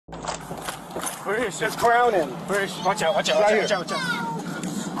Push. Just crowning. Push. Watch out, watch out, watch out, watch out, watch out.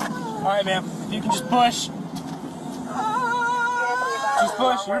 Alright, ma'am. If you can just push. Just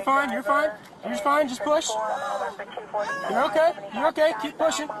push. You're fine, you're fine. You're fine, just push. You're okay. You're okay. Keep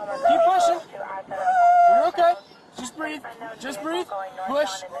pushing. Keep pushing. You're okay. Just breathe. Just breathe.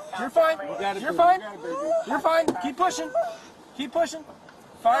 Push. You're fine. You're fine. You're fine. Keep pushing. Keep pushing.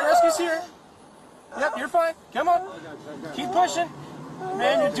 Fire rescue's here. Yep, you're fine. Come on. Keep pushing.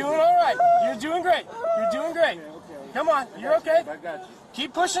 Man, you're doing all right. You're doing great. You're doing great. Come on. You're okay.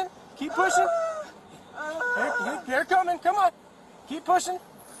 Keep pushing. Keep pushing. They're coming. Come on. Keep pushing.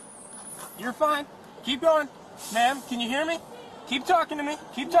 You're fine. Keep going. Ma'am, can you hear me? Keep talking to me.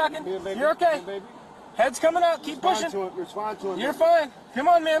 Keep talking. You're okay. Head's coming out. Keep pushing. Respond to it. You're fine. Come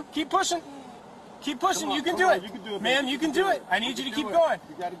on, ma'am. Keep pushing. Keep pushing. You can do it. Ma'am, you can do it. I need you to keep going.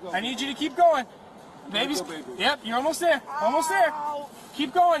 I need you to keep going. Baby's. Yep, you're almost there. Almost there.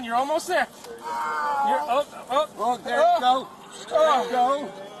 Keep going. You're almost there. You're up. Oh, there you go. There you go.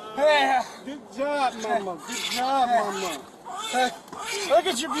 Yeah. Good job, mama. Good job, mama. Look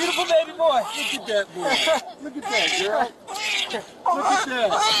at your beautiful baby boy. Look at that boy. Look at that, girl. Look at that.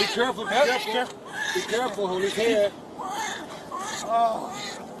 Be careful, be careful. Be careful on his head. Oh.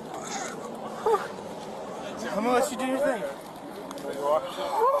 I'm gonna let you do your thing.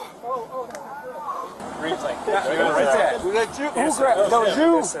 Ream's like, Was that you? Who grabbed? That was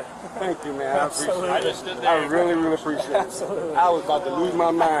you? Thank you, man. I appreciate it. I just stood there. I really, really appreciate it. Absolutely. I was about to lose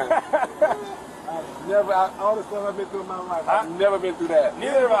my mind. All the stuff I've been through in my life, I've never been through that.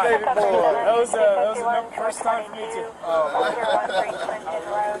 Neither have I. That was a first time for me too.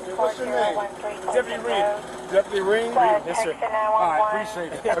 What's your name? Deputy Ream. Deputy Ream? Yes, sir. All right,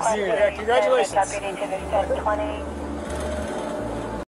 appreciate it. Yeah, congratulations. Deputy to the 1020.